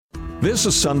This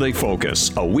is Sunday Focus,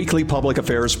 a weekly public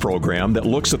affairs program that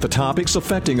looks at the topics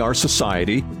affecting our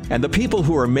society and the people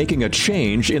who are making a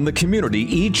change in the community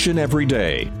each and every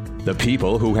day. The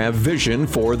people who have vision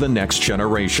for the next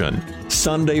generation.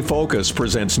 Sunday Focus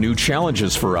presents new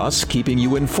challenges for us, keeping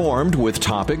you informed with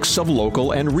topics of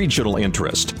local and regional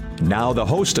interest. Now the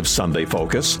host of Sunday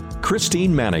Focus,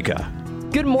 Christine Manica.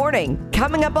 Good morning.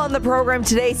 Coming up on the program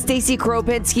today, Stacy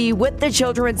Kropinski with the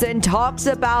Children's Inn talks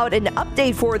about an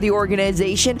update for the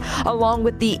organization along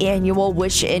with the annual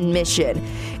Wish in Mission.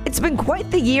 It's been quite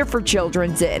the year for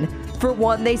Children's Inn. For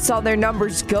one, they saw their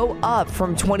numbers go up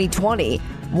from 2020.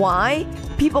 Why?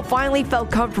 People finally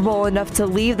felt comfortable enough to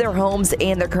leave their homes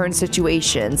and their current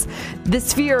situations.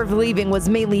 This fear of leaving was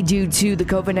mainly due to the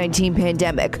COVID-19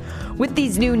 pandemic. With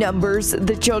these new numbers,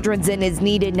 the Children's Inn is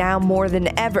needed now more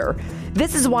than ever.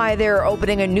 This is why they're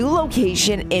opening a new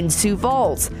location in Sioux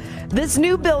Falls. This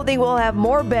new building will have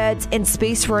more beds and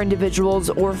space for individuals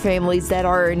or families that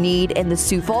are in need in the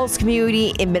Sioux Falls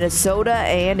community, in Minnesota,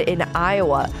 and in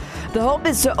Iowa. The hope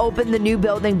is to open the new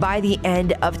building by the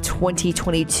end of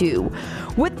 2022.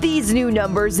 With these new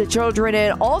numbers, the Children's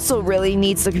Inn also really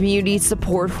needs the community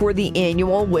support for the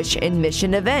annual Wish in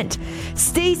Mission event.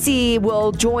 Stacy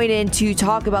will join in to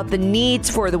talk about the needs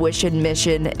for the Wish in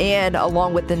Mission and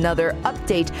along with another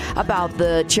update about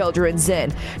the Children's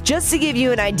Inn. Just to give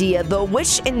you an idea, the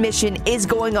Wish in Mission is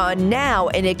going on now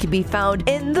and it can be found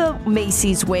in the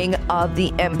Macy's wing of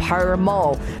the Empire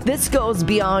Mall. This goes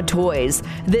beyond toys.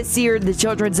 This year, the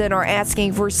Children's Inn are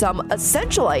asking for some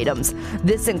essential items.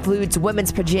 This includes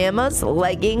women's pajamas,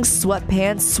 leggings,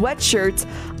 sweatpants, sweatshirts,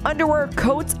 underwear,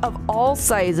 coats of all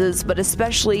sizes, but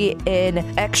especially in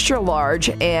extra large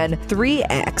and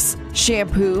 3X,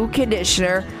 shampoo,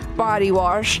 conditioner, body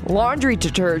wash, laundry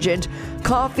detergent,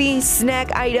 coffee,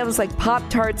 snack items like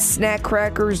Pop-Tarts, snack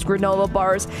crackers, granola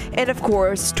bars, and of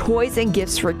course, toys and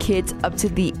gifts for kids up to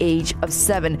the age of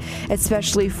 7,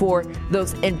 especially for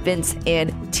those infants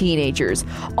and teenagers.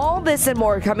 All this and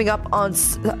more coming up on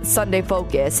Sunday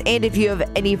Focus. And if you have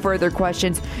any further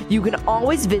questions, you can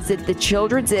always visit the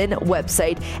Children's Inn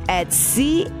website at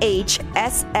chssd.org.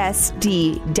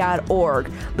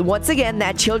 Once again,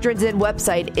 that Children's Inn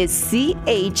website is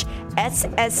chssd.org.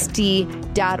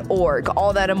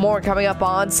 All that and more coming up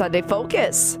on Sunday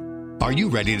Focus. Are you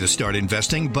ready to start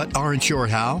investing but aren't sure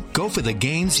how? Go for the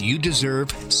gains you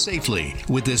deserve safely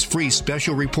with this free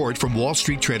special report from Wall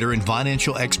Street trader and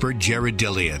financial expert Jared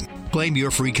Dillian. Claim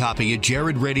your free copy at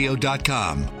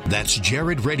jaredradio.com. That's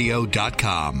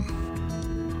jaredradio.com.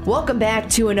 Welcome back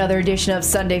to another edition of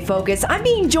Sunday Focus. I'm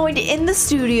being joined in the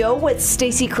studio with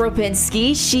Stacy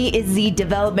Kropinski. She is the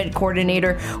development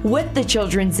coordinator with the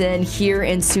Children's Inn here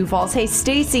in Sioux Falls. Hey,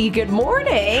 Stacy, good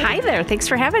morning. Hi there. Thanks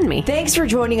for having me. Thanks for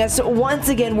joining us. Once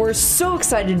again, we're so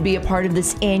excited to be a part of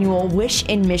this annual Wish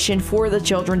in Mission for the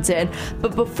Children's Inn.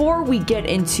 But before we get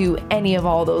into any of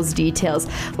all those details,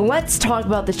 let's talk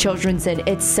about the Children's Inn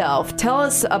itself. Tell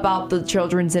us about the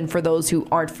Children's Inn for those who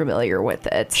aren't familiar with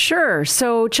it. Sure.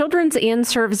 So Children's Inn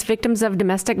serves victims of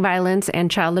domestic violence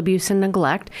and child abuse and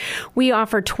neglect. We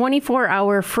offer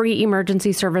 24-hour free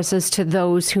emergency services to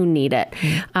those who need it.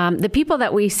 The people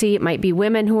that we see, it might be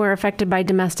women who are affected by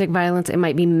domestic violence. It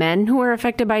might be men who are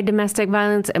affected by domestic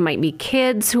violence. It might be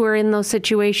kids who are in those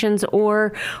situations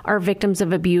or are victims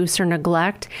of abuse or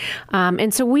neglect.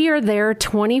 And so we are there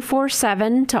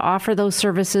 24/7 to offer those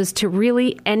services to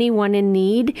really anyone in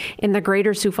need in the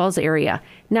greater Sioux Falls area.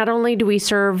 Not only do we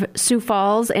serve Sioux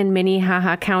Falls and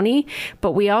Minnehaha County,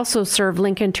 but we also serve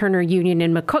Lincoln, Turner, Union,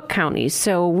 and McCook counties.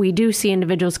 So we do see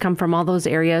individuals come from all those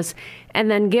areas. And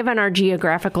then given our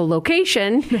geographical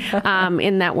location,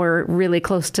 in that we're really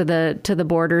close to the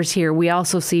borders here, we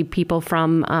also see people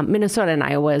from Minnesota and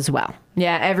Iowa as well.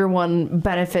 Yeah, everyone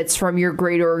benefits from your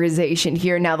great organization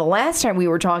here. Now, the last time we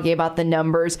were talking about the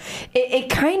numbers, it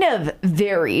kind of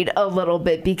varied a little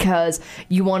bit because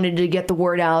you wanted to get the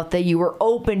word out that you were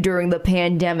open during the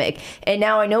pandemic. And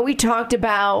now I know we talked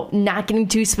about not getting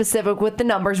too specific with the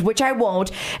numbers, which I won't.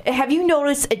 Have you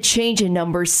noticed a change in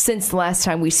numbers since the last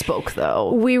time we spoke,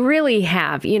 though? We really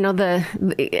have. You know,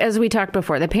 as we talked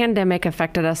before, the pandemic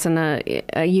affected us in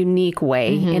a unique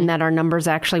way in that our numbers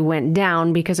actually went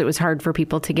down because it was hard for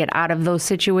people to get out of those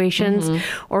situations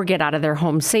or get out of their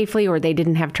homes safely, or they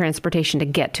didn't have transportation to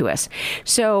get to us.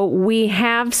 So we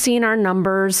have seen our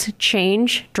numbers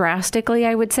change drastically,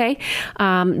 I would say.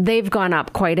 They've gone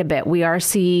up quite a bit. We are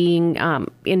seeing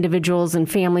individuals and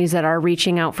families that are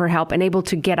reaching out for help and able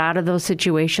to get out of those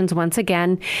situations once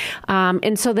again.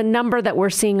 And so the numbers number that we're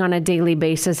seeing on a daily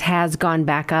basis has gone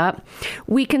back up.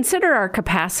 We consider our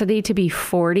capacity to be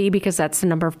 40 because that's the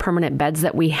number of permanent beds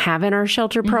that we have in our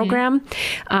shelter program.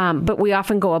 But we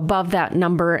often go above that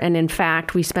number. And in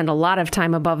fact, we spend a lot of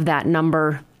time above that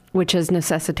number, which has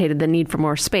necessitated the need for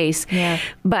more space. Yeah.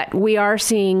 But we are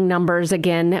seeing numbers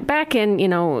again back in,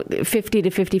 50 to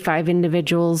 55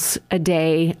 individuals a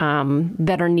day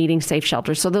that are needing safe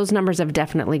shelters. So those numbers have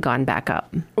definitely gone back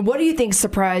up. What do you think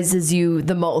surprises you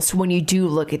the most when you do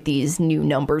look at these new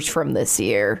numbers from this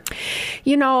year?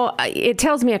 It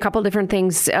tells me a couple different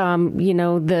things.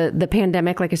 The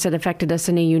pandemic, like I said, affected us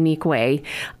in a unique way.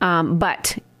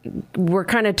 But we're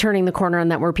kind of turning the corner on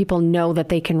that, where people know that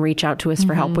they can reach out to us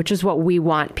for help, which is what we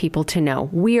want people to know.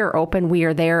 We are open. We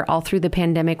are there all through the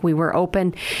pandemic. We were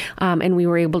open and we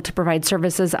were able to provide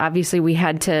services. Obviously, we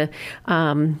had to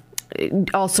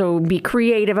also be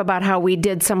creative about how we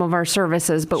did some of our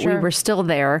services, but we were still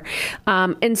there.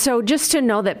 And so just to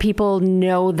know that people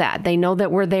know that, they know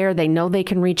that we're there, they know they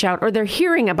can reach out, or they're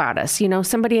hearing about us.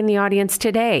 Somebody in the audience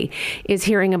today is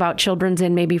hearing about Children's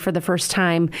Inn maybe for the first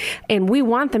time, and we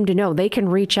want them to know they can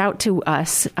reach out to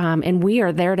us, and we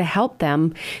are there to help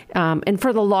them, and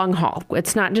for the long haul.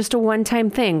 It's not just a one-time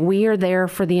thing. We are there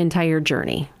for the entire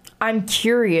journey. I'm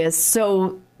curious.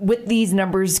 So with these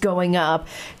numbers going up,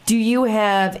 do you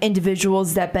have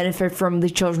individuals that benefit from the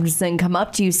Children's Inn come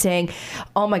up to you saying,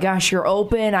 oh my gosh, you're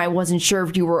open. I wasn't sure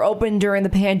if you were open during the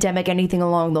pandemic, anything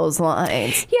along those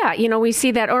lines? Yeah, we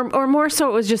see that. Or more so,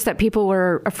 it was just that people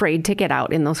were afraid to get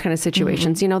out in those kind of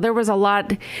situations. There was a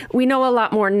lot, we know a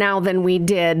lot more now than we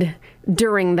did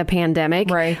during the pandemic.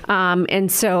 Right.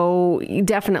 And so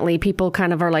definitely people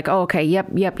kind of are like, oh, okay,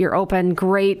 yep, you're open.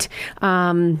 Great.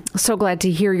 So glad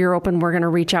to hear you're open. We're going to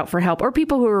reach out for help. Or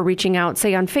people who are reaching out,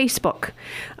 say on Facebook.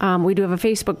 We do have a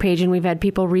Facebook page and we've had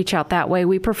people reach out that way.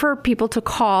 We prefer people to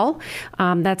call.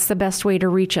 That's the best way to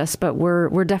reach us, but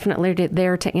we're definitely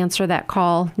there to answer that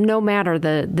call no matter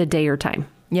the day or time.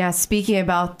 Yeah, speaking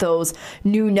about those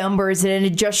new numbers, and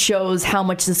it just shows how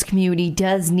much this community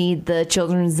does need the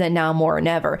Children's Inn now more than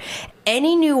ever.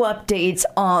 Any new updates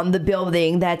on the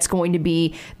building that's going to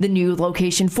be the new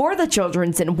location for the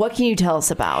Children's Inn? What can you tell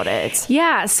us about it?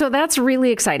 Yeah, so that's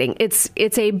really exciting.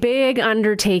 It's a big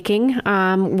undertaking.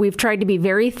 We've tried to be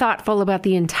very thoughtful about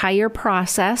the entire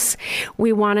process.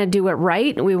 We want to do it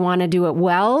right. We want to do it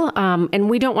well. And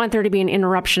we don't want there to be an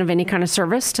interruption of any kind of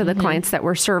service to the clients that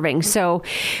we're serving. So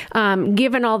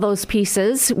given all those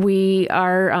pieces,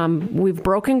 we've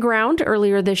broken ground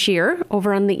earlier this year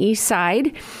over on the east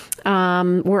side.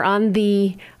 We're on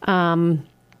the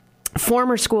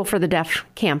former School for the Deaf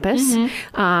campus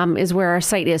is where our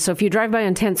site is. So if you drive by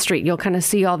on 10th Street, you'll kind of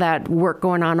see all that work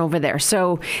going on over there.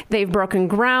 So they've broken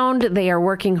ground. They are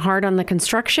working hard on the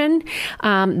construction.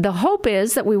 The hope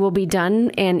is that we will be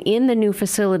done and in the new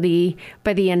facility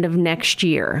by the end of next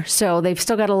year. So they've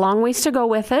still got a long ways to go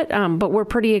with it, but we're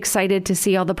pretty excited to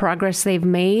see all the progress they've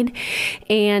made.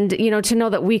 And, to know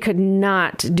that we could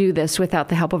not do this without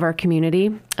the help of our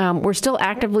community. We're still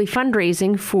actively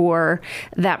fundraising for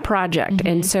that project.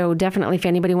 And so definitely if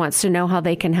anybody wants to know how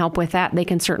they can help with that, they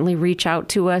can certainly reach out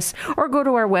to us or go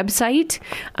to our website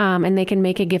and they can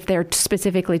make a gift there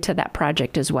specifically to that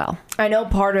project as well. I know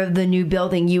part of the new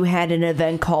building, you had an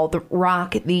event called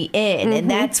Rock the Inn, and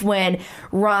that's when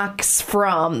rocks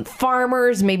from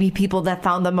farmers, maybe people that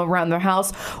found them around their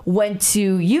house, went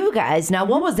to you guys. Now,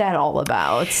 what was that all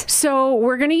about? So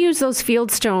we're going to use those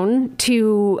fieldstone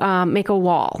to make a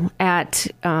wall at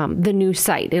the new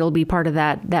site. It'll be part of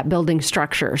that building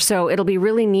structure. So it'll be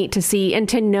really neat to see and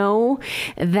to know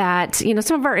that,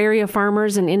 some of our area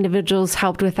farmers and individuals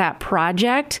helped with that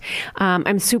project.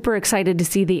 I'm super excited to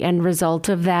see the end result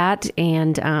of that.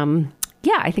 And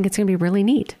I think it's going to be really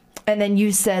neat. And then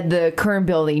you said the current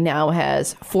building now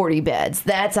has 40 beds.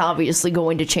 That's obviously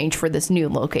going to change for this new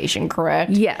location,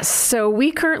 correct? Yes. So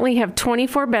we currently have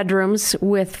 24 bedrooms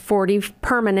with 40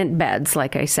 permanent beds,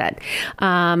 like I said.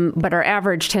 But our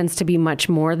average tends to be much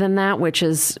more than that, which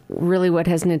is really what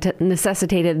has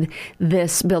necessitated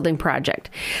this building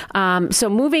project. So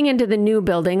moving into the new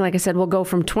building, like I said, we'll go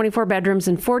from 24 bedrooms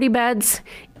and 40 beds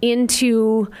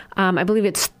into, I believe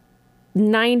it's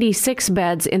 96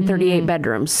 beds in 38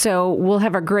 bedrooms. So we'll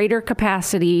have a greater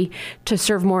capacity to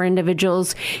serve more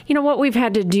individuals. What we've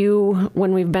had to do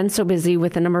when we've been so busy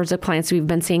with the numbers of clients we've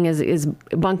been seeing is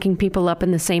bunking people up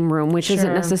in the same room, which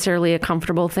isn't necessarily a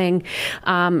comfortable thing.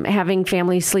 Having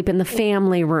families sleep in the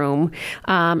family room.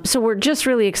 So we're just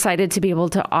really excited to be able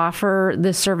to offer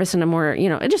this service in a more,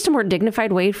 just a more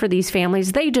dignified way for these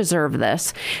families. They deserve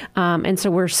this. And so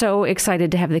we're so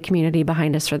excited to have the community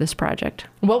behind us for this project.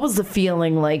 What was the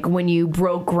feeling like when you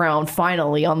broke ground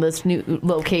finally on this new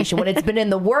location, when it's been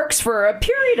in the works for a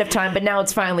period of time, but now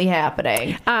it's finally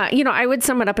happening? I would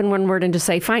sum it up in one word and just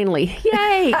say, finally.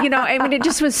 Yay! It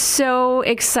just was so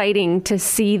exciting to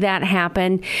see that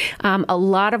happen. A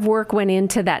lot of work went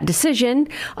into that decision.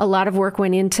 A lot of work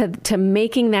went into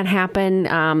making that happen.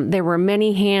 There were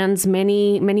many hands,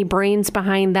 many brains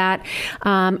behind that,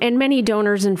 and many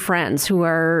donors and friends who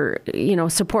are,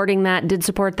 supporting that, did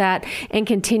support that, and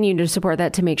continue to support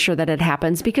that to make sure that it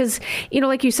happens. Because,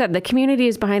 like you said, the community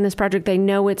is behind this project. They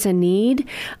know it's a need.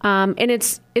 And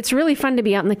it's really fun to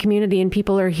be out in the community and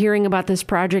people are hearing about this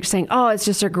project saying, oh, it's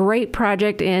just a great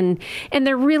project. And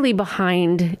they're really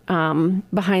behind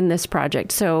this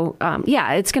project. So,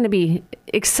 it's going to be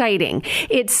exciting.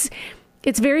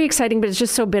 It's very exciting, but it's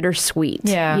just so bittersweet.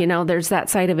 Yeah. There's that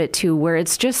side of it too, where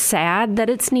it's just sad that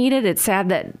it's needed. It's sad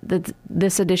that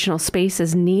this additional space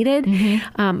is needed.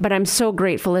 Mm-hmm. But I'm so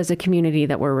grateful as a community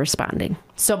that we're responding.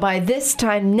 So by this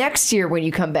time next year, when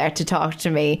you come back to talk to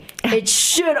me, it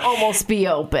should almost be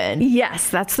open.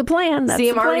 Yes, that's the plan. See,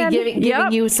 I'm already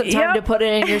giving you some time to put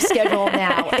it in your schedule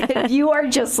now. If you are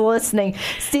just listening,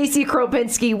 Stacy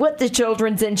Kropinski with the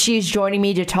Children's Inn. She's joining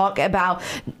me to talk about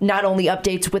not only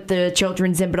updates with the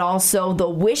Children's Inn, but also the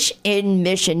Wish in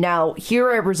mission. Now, here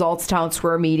at Results Town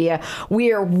Square Media,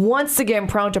 we are once again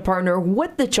proud to partner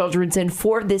with the Children's Inn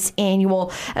for this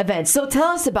annual event. So tell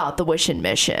us about the Wish in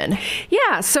mission. Yeah.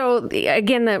 So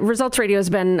again, the Results Radio has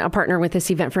been a partner with this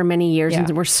event for many years, and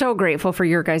we're so grateful for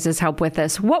your guys' help with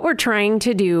this. What we're trying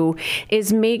to do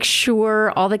is make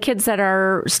sure all the kids that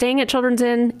are staying at Children's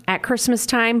Inn at Christmas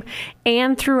time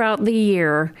and throughout the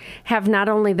year have not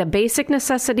only the basic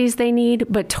necessities they need,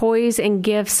 but toys and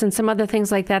gifts and some other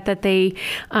things like that they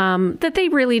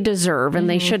really deserve and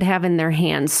they should have in their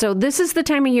hands. So this is the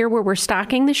time of year where we're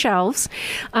stocking the shelves.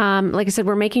 Like I said,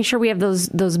 we're making sure we have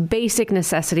those basic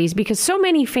necessities, because so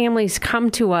many families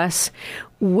come to us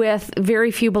with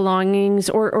very few belongings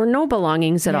or no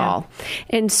belongings at all.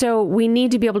 And so we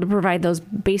need to be able to provide those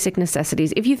basic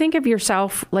necessities. If you think of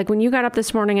yourself, like when you got up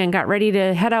this morning and got ready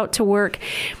to head out to work,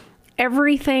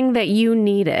 everything that you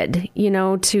needed,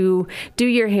 to do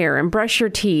your hair and brush your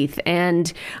teeth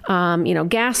and,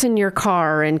 gas in your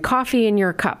car and coffee in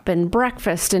your cup and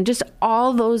breakfast and just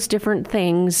all those different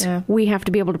things we have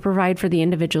to be able to provide for the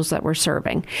individuals that we're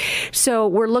serving. So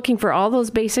we're looking for all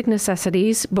those basic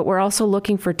necessities, but we're also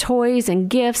looking for toys and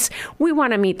gifts. We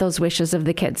want to meet those wishes of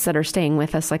the kids that are staying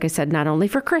with us, like I said, not only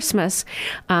for Christmas,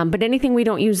 but anything we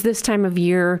don't use this time of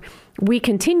year, we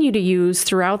continue to use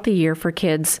throughout the year for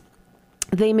kids.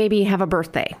 They maybe have a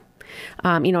birthday.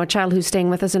 A child who's staying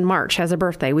with us in March has a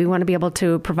birthday. We want to be able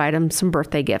to provide them some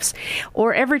birthday gifts.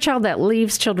 Or every child that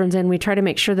leaves Children's Inn, we try to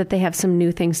make sure that they have some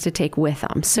new things to take with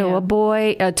them. So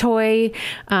a toy,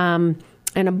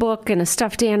 and a book and a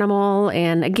stuffed animal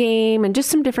and a game and just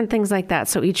some different things like that.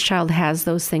 So each child has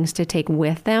those things to take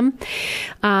with them.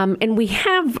 And we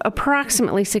have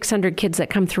approximately 600 kids that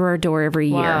come through our door every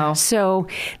year. So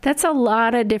that's a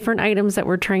lot of different items that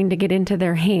we're trying to get into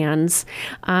their hands.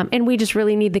 And we just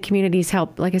really need the community's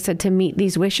help, like I said, to meet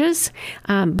these wishes.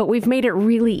 But we've made it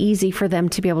really easy for them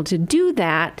to be able to do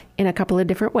that in a couple of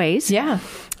different ways.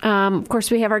 Of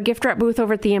course, we have our gift wrap booth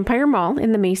over at the Empire Mall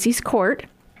in the Macy's Court.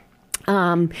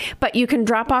 But you can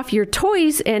drop off your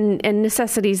toys and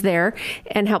necessities there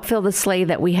and help fill the sleigh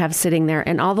that we have sitting there.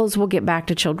 And all those will get back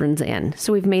to Children's Inn.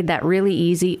 So we've made that really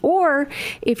easy. Or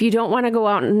if you don't want to go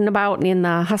out and about in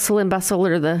the hustle and bustle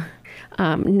or the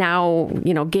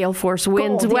gale force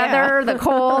winds, weather, the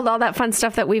cold, all that fun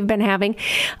stuff that we've been having,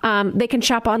 they can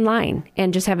shop online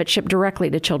and just have it shipped directly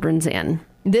to Children's Inn.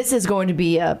 This is going to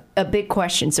be a big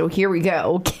question. So here we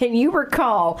go. Can you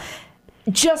recall,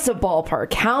 just a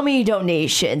ballpark, how many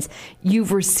donations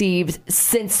you've received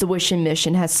since the Wish in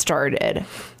Mission has started?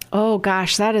 Oh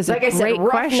gosh, that is a great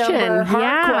question. Number,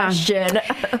 hard question.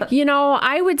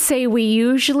 I would say we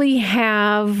usually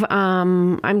have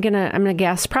I'm gonna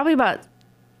guess probably about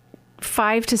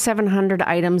 500 to 700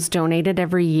 items donated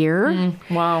every year.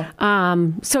 Wow.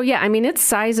 So yeah, it's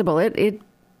sizable. It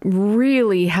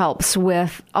really helps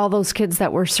with all those kids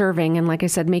that we're serving. And like I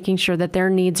said, making sure that their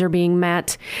needs are being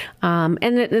met. And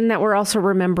that we're also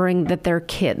remembering that they're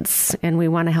kids and we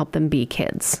want to help them be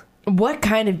kids. What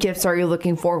kind of gifts are you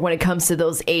looking for when it comes to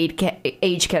those age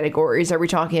categories? Are we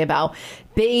talking about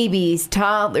babies,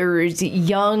 toddlers,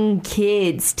 young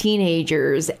kids,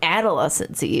 teenagers,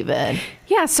 adolescents even?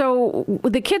 Yeah, so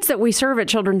the kids that we serve at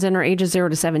Children's Inn are ages 0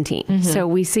 to 17. Mm-hmm. So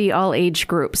we see all age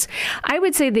groups. I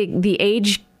would say the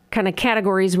age kind of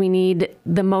categories we need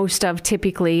the most of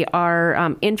typically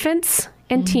are infants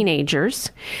and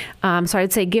teenagers. So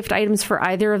I'd say gift items for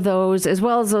either of those, as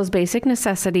well as those basic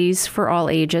necessities for all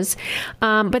ages.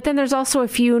 But then there's also a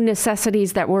few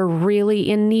necessities that we're really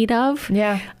in need of.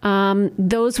 Yeah.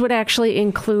 Those would actually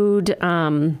include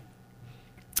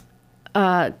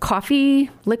coffee,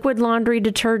 liquid laundry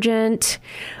detergent,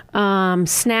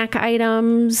 snack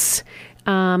items,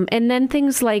 and then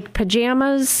things like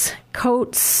pajamas,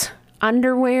 coats,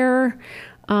 underwear,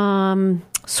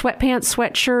 sweatpants,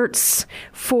 sweatshirts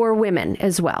for women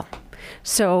as well.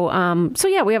 So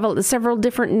yeah, we have several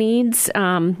different needs.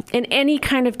 In any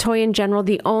kind of toy in general,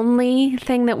 the only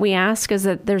thing that we ask is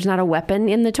that there's not a weapon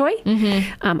in the toy.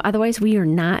 Otherwise, we are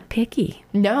not picky.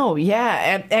 No,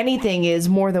 yeah. Anything is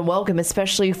more than welcome,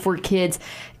 especially for kids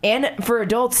and for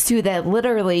adults, too, that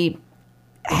literally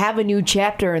have a new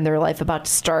chapter in their life about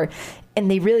to start. And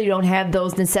they really don't have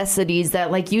those necessities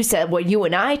that, like you said, what you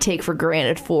and I take for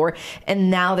granted for.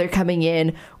 And now they're coming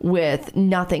in with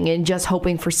nothing and just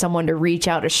hoping for someone to reach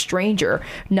out, a stranger,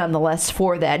 nonetheless,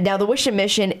 for that. Now, the Wish and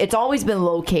Mission, it's always been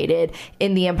located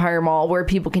in the Empire Mall where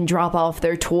people can drop off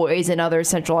their toys and other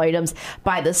essential items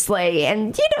by the sleigh.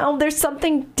 And, you know, there's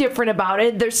something different about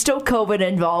it. There's still COVID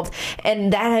involved.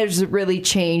 And that has really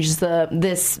changed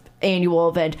this annual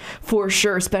event for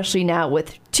sure, especially now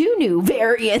with 2 new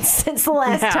variants since the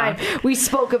last time we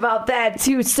spoke about that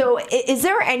too. So is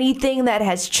there anything that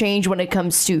has changed when it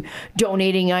comes to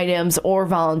donating items or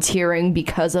volunteering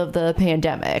because of the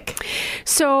pandemic?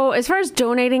 So as far as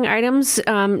donating items,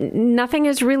 nothing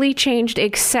has really changed,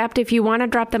 except if you want to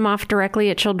drop them off directly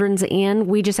at Children's Inn,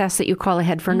 we just ask that you call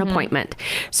ahead for an appointment.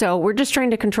 So we're just trying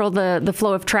to control the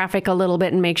flow of traffic a little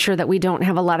bit and make sure that we don't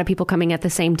have a lot of people coming at the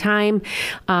same time,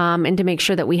 and to make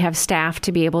sure that we have staff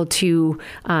to be able to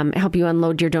help you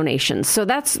unload your donations. So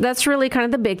that's really kind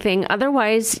of the big thing.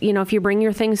 Otherwise, you know, if you bring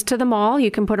your things to the mall,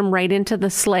 you can put them right into the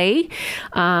sleigh,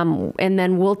 and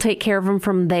then we'll take care of them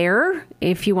from there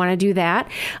if you want to do that.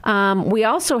 We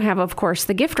also have, of course,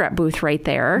 the gift wrap booth right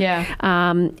there. Yeah.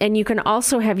 And you can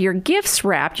also have your gifts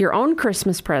wrapped, your own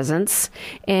Christmas presents,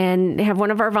 and have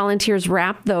one of our volunteers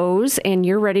wrap those, and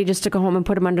you're ready just to go home and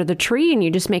put them under the tree, and you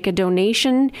just make a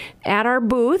donation at our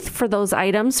booth for those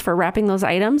items, for wrapping those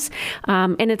items.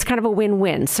 And it's kind of a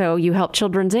win-win. So you help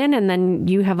Children's Inn, and then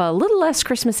you have a little less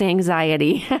Christmas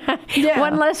anxiety.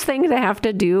 One less thing to have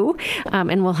to do,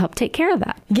 and we'll help take care of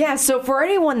that. Yeah, so for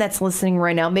anyone that's listening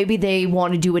right now, maybe they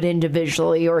want to do it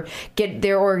individually or get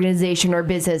their organization or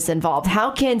business involved.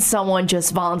 How can someone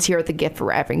just volunteer at the gift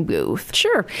wrapping booth?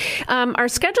 Sure. Our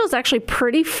schedule is actually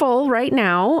pretty full right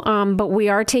now, but we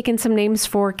are taking some names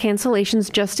for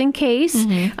cancellations just in case.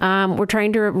 We're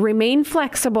trying to remain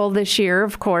flexible this year,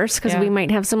 of course, because we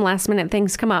might have some last minute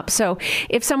things come up. So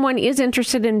if someone is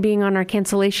interested in being on our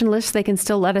cancellation list, they can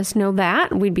still let us know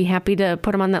that. We'd be happy to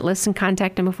put them on that list and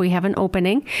contact them if we have an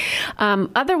opening.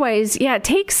 Otherwise, it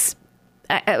takes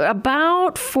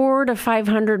about 400 to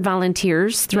 500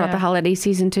 volunteers throughout the holiday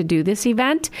season to do this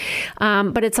event.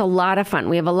 But it's a lot of fun.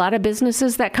 We have a lot of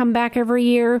businesses that come back every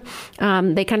year.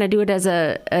 They kind of do it as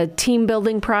a team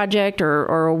building project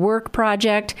or a work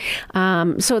project.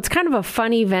 So it's kind of a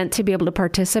fun event to be able to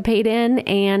participate in.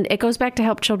 And it goes back to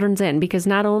Help Children's Inn, because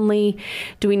not only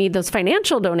do we need those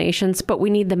financial donations, but we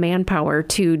need the manpower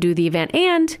to do the event,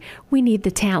 and we need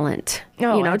the talent,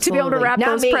 to be able to wrap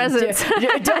those presents.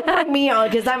 Don't bring me on,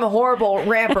 because I'm a horrible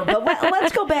rapper. But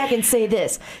let's go back and say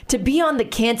this. To be on the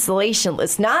cancellation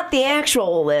list, not the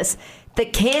actual list, the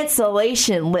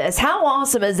cancellation list. How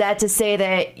awesome is that to say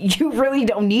that you really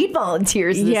don't need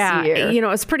volunteers this year?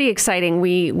 It's pretty exciting.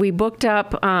 We booked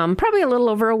up probably a little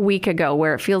over a week ago,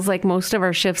 where it feels like most of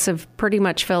our shifts have pretty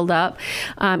much filled up.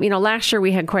 Last year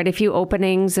we had quite a few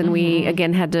openings, and we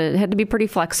again had to be pretty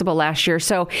flexible last year.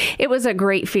 So it was a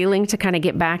great feeling to kind of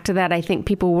get back to that. I think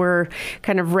people were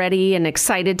kind of ready and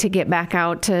excited to get back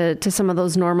out to some of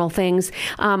those normal things.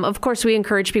 Of course, we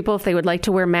encourage people, if they would like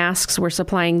to wear masks, we're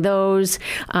supplying those.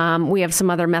 We have some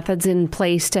other methods in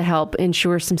place to help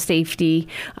ensure some safety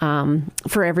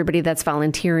for everybody that's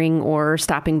volunteering or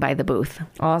stopping by the booth.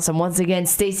 Awesome. Once again,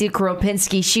 Stacy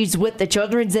Kropinski, she's with the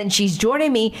Children's Inn. She's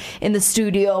joining me in the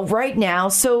studio right now.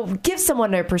 So give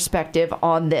someone a perspective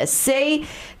on this. Say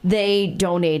they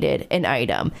donated an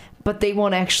item, but they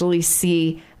won't actually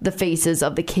see the faces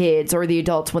of the kids or the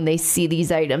adults when they see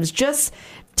these items. Just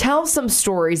tell some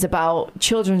stories about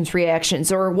children's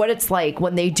reactions or what it's like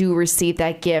when they do receive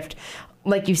that gift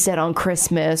like you said, on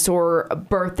Christmas or a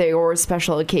birthday or a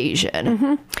special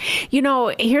occasion.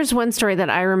 Here's one story that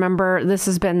I remember. This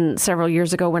has been several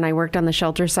years ago when I worked on the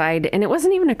shelter side, and it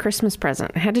wasn't even a Christmas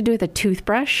present. It had to do with a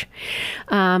toothbrush.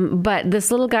 But this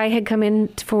little guy had come in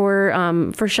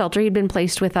for shelter. He'd been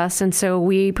placed with us, and so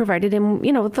we provided him,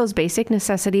 with those basic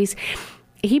necessities.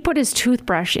 He put his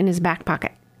toothbrush in his back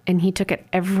pocket. And he took it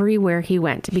everywhere he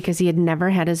went because he had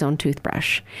never had his own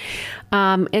toothbrush.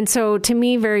 And so to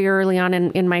me, very early on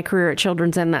in my career at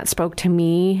Children's Inn, that spoke to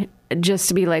me just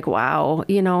to be like, wow,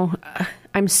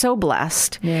 I'm so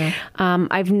blessed. Yeah.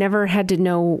 I've never had to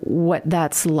know what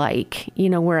that's like,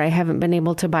 where I haven't been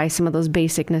able to buy some of those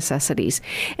basic necessities.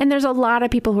 And there's a lot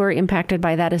of people who are impacted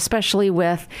by that, especially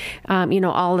with,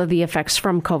 all of the effects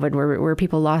from COVID where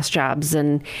people lost jobs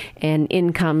and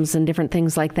incomes and different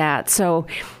things like that. So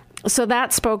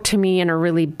that spoke to me in a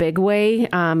really big way,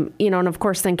 and of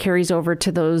course then carries over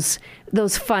to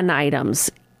those fun items.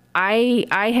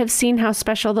 I have seen how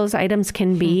special those items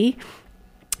can be,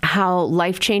 how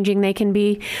life-changing they can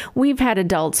be. We've had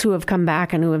adults who have come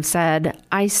back and who have said,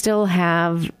 I still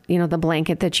have, the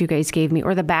blanket that you guys gave me,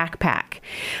 or the backpack.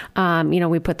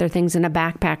 We put their things in a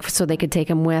backpack so they could take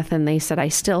them with. And they said, I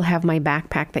still have my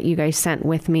backpack that you guys sent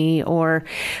with me, or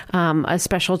a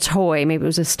special toy. Maybe it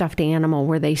was a stuffed animal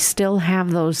where they still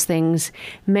have those things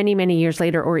many, many years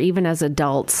later, or even as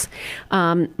adults.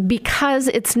 Because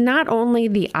it's not only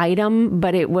the item,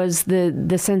 but it was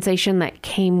the sensation that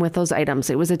came with those items.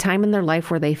 It was a time in their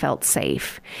life where they felt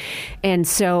safe. And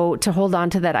so to hold on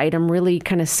to that item really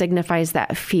kind of signifies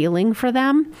that feeling for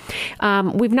them.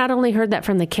 We've not only heard that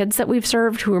from the kids that we've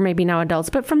served, who are maybe now adults,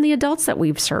 but from the adults that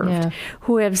we've served,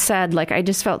 who have said, like, I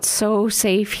just felt so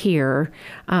safe here.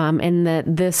 And that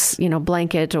this,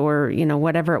 blanket or,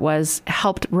 whatever it was,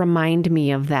 helped remind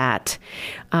me of that.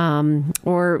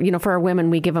 Or, for our women,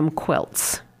 we give them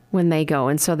quilts when they go.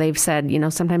 And so they've said,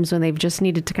 sometimes when they've just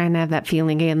needed to kind of have that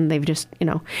feeling again, they've just,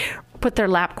 put their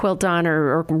lap quilt on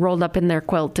or rolled up in their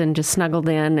quilt and just snuggled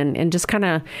in and just kind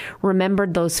of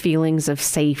remembered those feelings of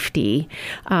safety.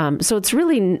 So it's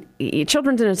really,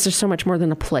 Children's Inn is just so much more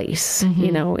than a place.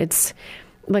 It's,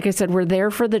 like I said, we're there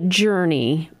for the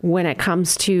journey when it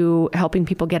comes to helping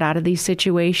people get out of these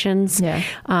situations.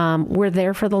 We're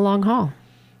there for the long haul.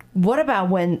 What about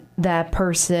when that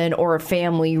person or a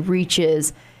family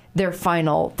reaches their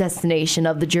final destination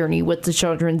of the journey with the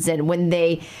Children's Inn, when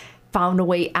they found a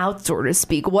way out, so to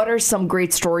speak? What are some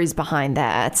great stories behind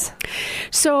that?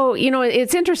 So,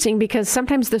 it's interesting because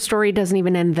sometimes the story doesn't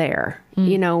even end there,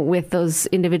 with those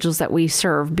individuals that we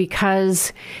serve,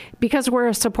 because we're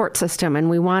a support system and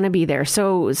we want to be there.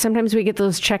 So sometimes we get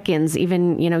those check-ins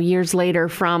even, years later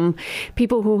from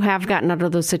people who have gotten out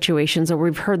of those situations, or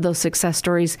we've heard those success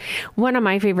stories. One of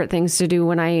my favorite things to do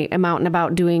when I am out and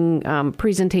about doing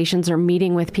presentations or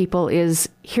meeting with people is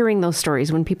hearing those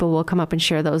stories, when people will come up and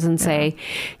share those and say,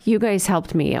 you guys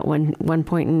helped me at one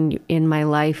point in my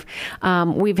life.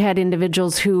 We've had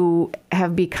individuals who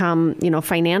have become,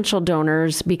 financial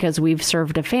donors because we've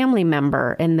served a family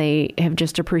member, and they have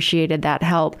just appreciated that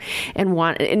help and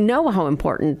know how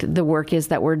important the work is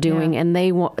that we're doing, and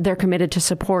they're committed to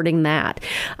supporting that.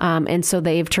 And so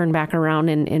they've turned back around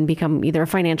and become either a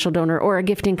financial donor or a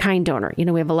gift in kind donor.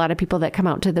 We have a lot of people that come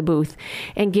out to the booth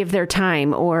and give their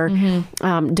time or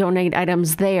donate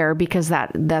items there because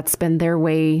that's been their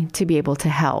way to be able to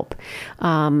help.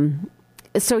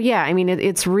 So,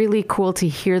 it's really cool to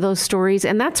hear those stories.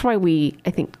 And that's why we,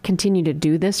 I think, continue to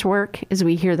do this work, is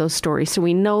we hear those stories. So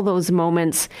we know those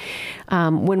moments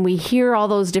when we hear all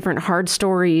those different hard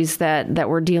stories that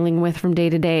we're dealing with from day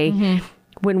to day.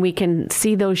 When we can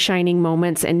see those shining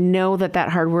moments and know that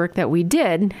hard work that we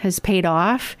did has paid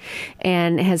off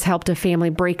and has helped a family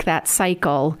break that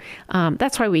cycle.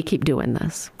 That's why we keep doing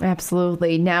this.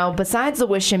 Absolutely. Now, besides the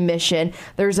Wish and Mission,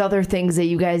 there's other things that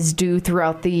you guys do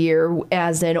throughout the year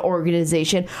as an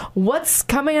organization. What's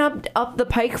coming up the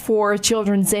pike for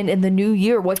Children's Inn in the new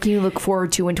year? What can you look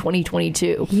forward to in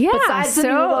 2022? Besides the new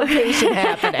location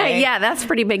happening. That's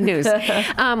pretty big news.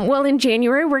 Well, in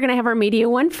January, we're going to have our Media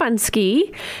One Fun Ski.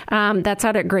 That's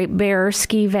out at Great Bear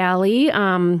Ski Valley.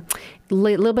 A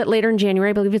little bit later in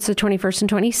January, I believe it's the 21st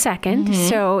and 22nd.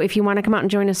 So if you want to come out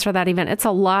and join us for that event, it's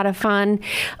a lot of fun.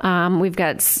 We've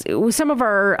got some of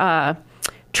our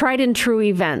tried and true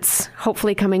events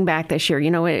hopefully coming back this year.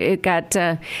 It got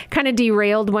kind of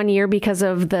derailed one year because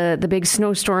of the big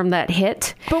snowstorm that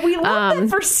hit. But we love it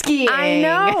for skiing. I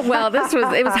know. Well,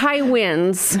 it was high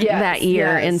winds that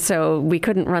year. And so we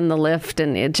couldn't run the lift,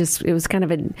 and it was kind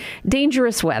of a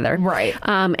dangerous weather. Right.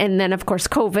 And then of course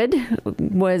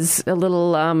COVID was a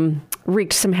little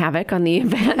wreaked some havoc on the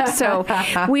event. So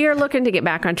we are looking to get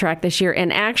back on track this year.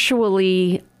 And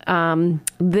actually,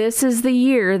 this is the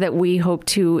year that we hope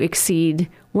to exceed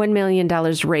 $1 million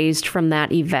raised from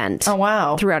that event. Oh,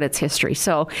 wow. Throughout its history.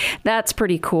 So that's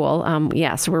pretty cool.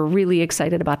 So we're really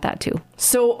excited about that too.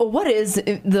 So what is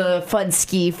the Fun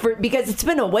Ski? Because it's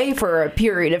been away for a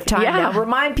period of time now.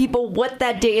 Remind people what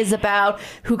that day is about,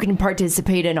 who can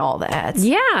participate in all that.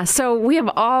 Yeah, so we have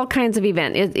all kinds of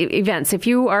events. If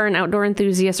you are an outdoor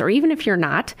enthusiast, or even if you're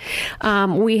not,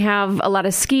 we have a lot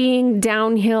of skiing,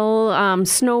 downhill,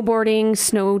 snowboarding,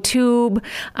 snow tube,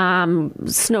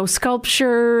 snow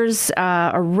sculpture,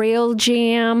 a rail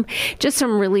jam, just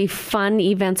some really fun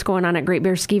events going on at Great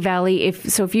Bear Ski Valley.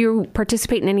 If you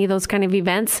participate in any of those kind of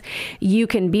events, you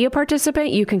can be a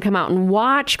participant. You can come out and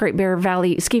watch. Great Bear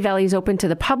Ski Valley is open to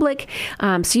the public,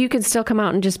 so you can still come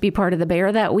out and just be part of the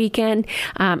bear that weekend.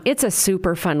 It's a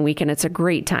super fun weekend. It's a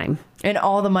great time. And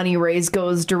all the money raised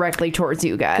goes directly towards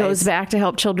you guys. Goes back to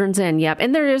help Children's Inn. Yep.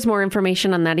 And there is more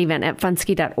information on that event at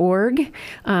funski.org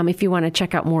if you want to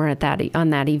check out more on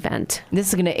that event. This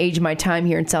is going to age my time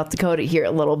here in South Dakota here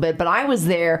a little bit, but I was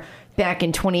there back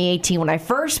in 2018 when I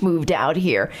first moved out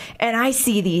here, and I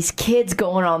see these kids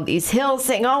going on these hills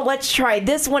saying, oh, let's try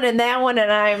this one and that one, and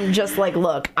I'm just like,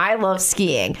 look, I love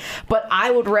skiing, but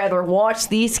I would rather watch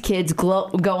these kids go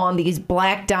on these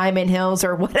black diamond hills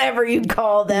or whatever you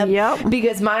call them,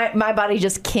 because my body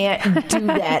just can't do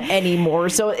that anymore.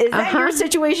 So is that your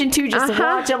situation too? Just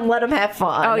watch them, let them have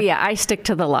fun? Oh yeah, I stick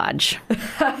to the lodge.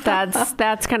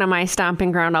 That's kind of my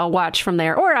stomping ground. I'll watch from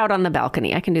there or out on the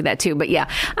balcony. I can do that too. But yeah,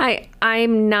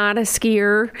 I'm not a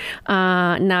skier,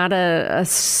 not a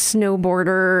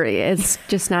snowboarder. It's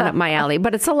just not up my alley,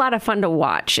 but it's a lot of fun to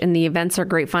watch, and the events are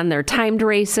great fun. They're timed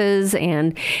races,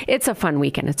 and it's a fun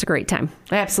weekend. It's a great time.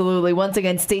 Absolutely. Once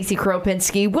again, Stacy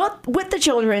Kropinski with the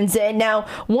Children's Inn. Now,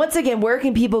 once again, where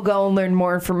can people go and learn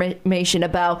more information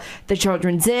about the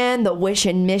Children's Inn, the Wish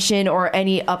and Mission, or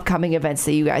any upcoming events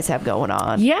that you guys have going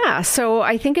on? Yeah, so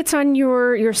I think it's on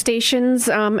your station's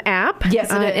app.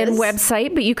 Yes, it is. And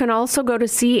website, but you can also go to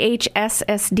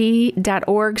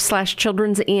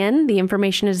chssd.org/Children's Inn. The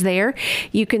information is there.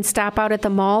 You can stop out at the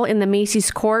mall in the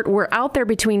Macy's Court. We're out there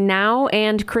between now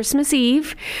and Christmas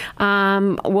Eve.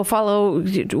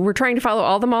 We're trying to follow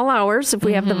all the mall hours if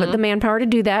we have the manpower to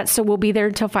do that. So we'll be there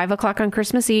until 5 o'clock on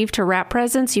Christmas Eve to wrap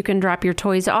presents. You can drop your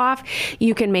toys off.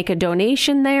 You can make a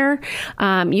donation there.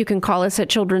 You can call us at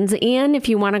Children's Inn if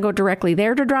you want to go directly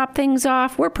there to drop things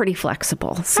off. We're pretty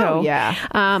flexible. So,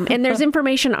 and there's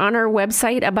information on our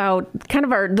website about kind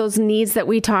of those needs that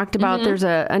we talked about. There's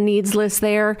a needs list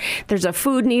there. There's a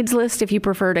food needs list if you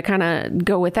prefer to kind of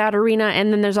go with that arena.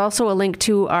 And then there's also a link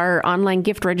to our online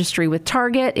gift registry with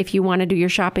Target if you want to do your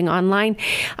shopping online.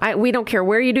 We don't care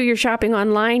where you do your shopping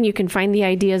online. You can find the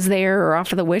ideas there or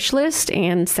off of the wish list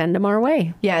and send them our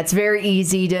way. Yeah, it's very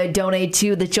easy to donate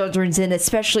to the Children's Inn,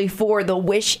 especially for the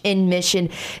Wish and Mission.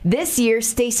 This year,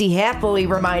 Stacy happily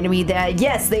reminded me that,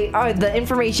 yes, the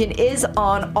information is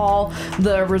on all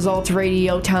the Results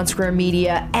Radio, Town Square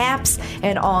Media apps,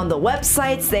 and on the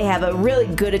websites. They have a really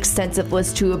good extensive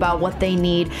list too about what they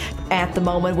need at the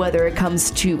moment, whether it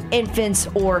comes to infants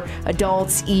or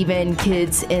adults, even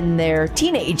kids in their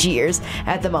teenage years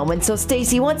at the moment. So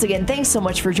Stacy, once again, thanks so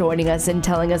much for joining us and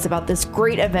telling us about this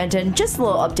great event and just a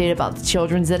little update about the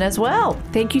Children's Inn as well.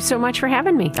 Thank you so much for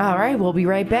having me. All right, we'll be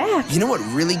right back. You know what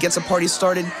really gets a party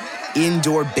started?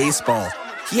 Indoor baseball.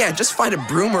 Yeah, just find a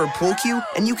broom or a pool cue,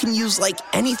 and you can use like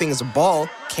anything as a ball.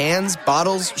 Cans,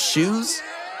 bottles, shoes.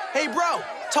 Hey, bro,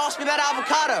 toss me that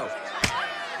avocado.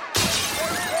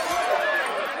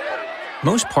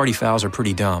 Most party fouls are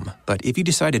pretty dumb, but if you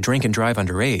decide to drink and drive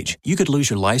underage, you could lose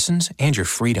your license and your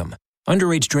freedom.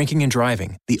 Underage drinking and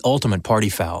driving, the ultimate party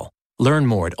foul. Learn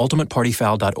more at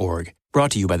ultimatepartyfoul.org.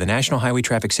 Brought to you by the National Highway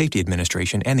Traffic Safety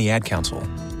Administration and the Ad Council.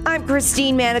 I'm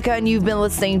Christine Manica, and you've been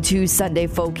listening to Sunday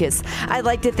Focus. I'd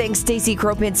like to thank Stacy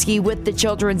Kropinski with the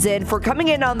Children's Inn for coming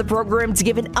in on the program to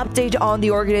give an update on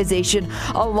the organization,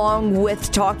 along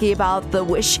with talking about the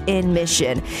Wish and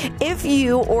Mission. If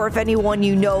you or if anyone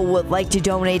you know would like to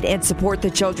donate and support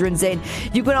the Children's Inn,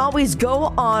 you can always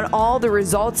go on all the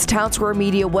Results Town Square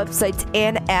Media websites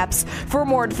and apps for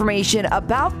more information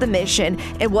about the mission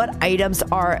and what items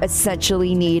are essentially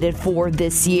needed for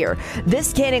this year.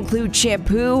 This can include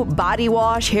shampoo, body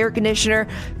wash, hair conditioner,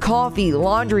 coffee,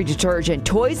 laundry detergent,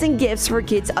 toys and gifts for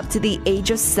kids up to the age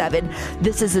of 7.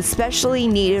 This is especially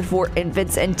needed for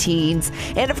infants and teens.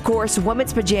 And of course,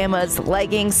 women's pajamas,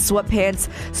 leggings, sweatpants,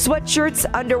 sweatshirts,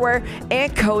 underwear,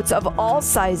 and coats of all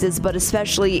sizes, but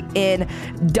especially in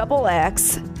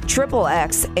XXL,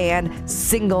 XXX, and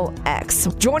Single X.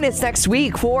 Join us next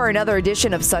week for another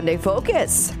edition of Sunday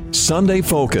Focus. Sunday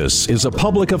Focus is a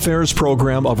public affairs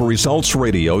program of Results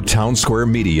Radio, Town Square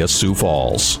Media, Sioux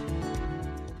Falls.